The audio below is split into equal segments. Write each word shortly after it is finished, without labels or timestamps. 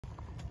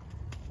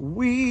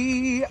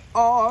We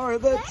are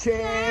the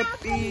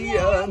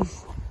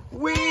champions.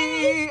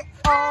 We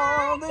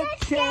are the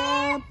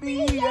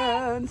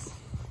champions.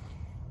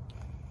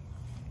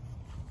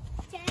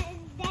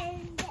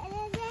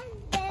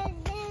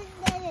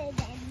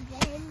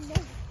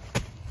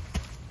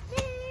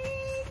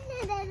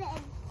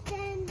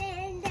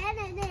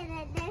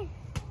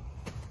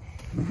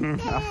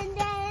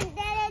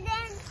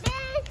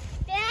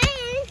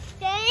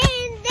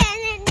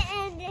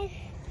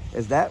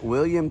 Is that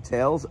William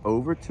Tell's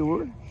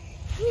Overture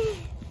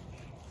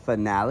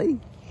finale?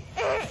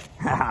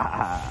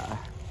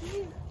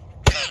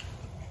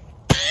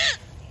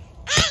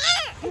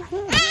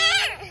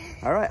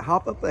 All right,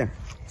 hop up there.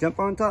 Jump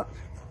on top.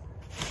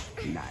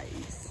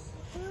 Nice.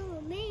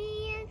 Oh,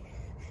 man.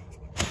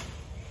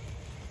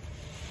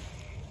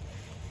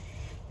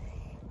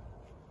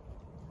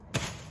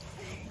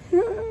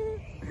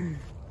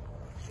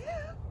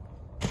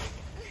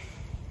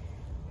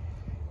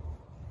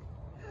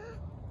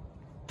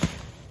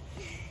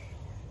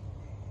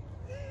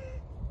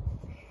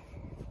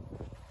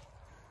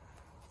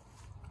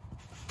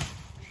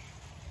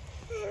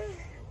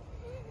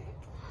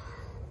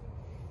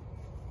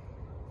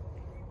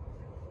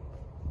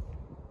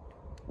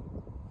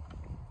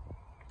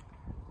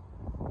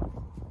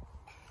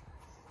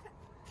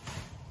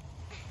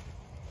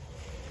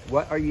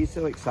 What are you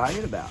so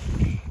excited about?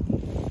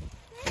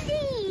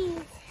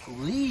 Leaves.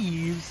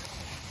 Leaves?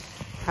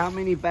 How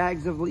many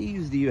bags of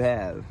leaves do you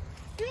have?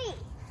 3.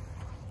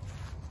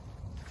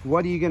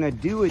 What are you going to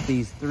do with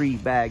these 3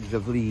 bags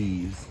of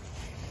leaves?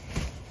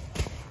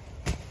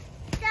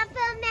 Dump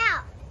them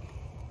out.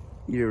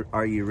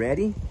 Are you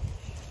ready?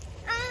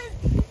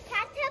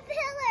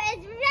 Caterpillar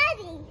is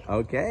ready.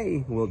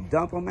 Okay, we'll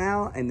dump them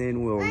out and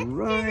then we'll Let's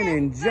run do the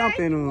and jump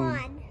in them.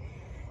 one.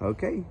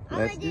 Okay, I'm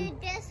let's gonna do. do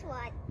this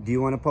one. Do you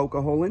want to poke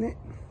a hole in it?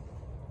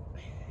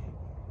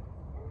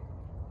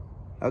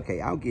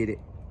 Okay, I'll get it.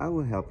 I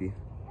will help you.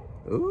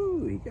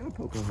 Ooh, you gotta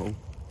poke a hole.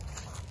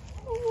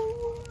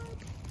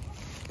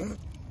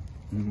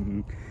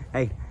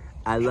 Hey,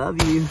 I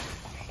love you.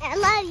 I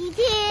love you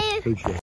too. Okay.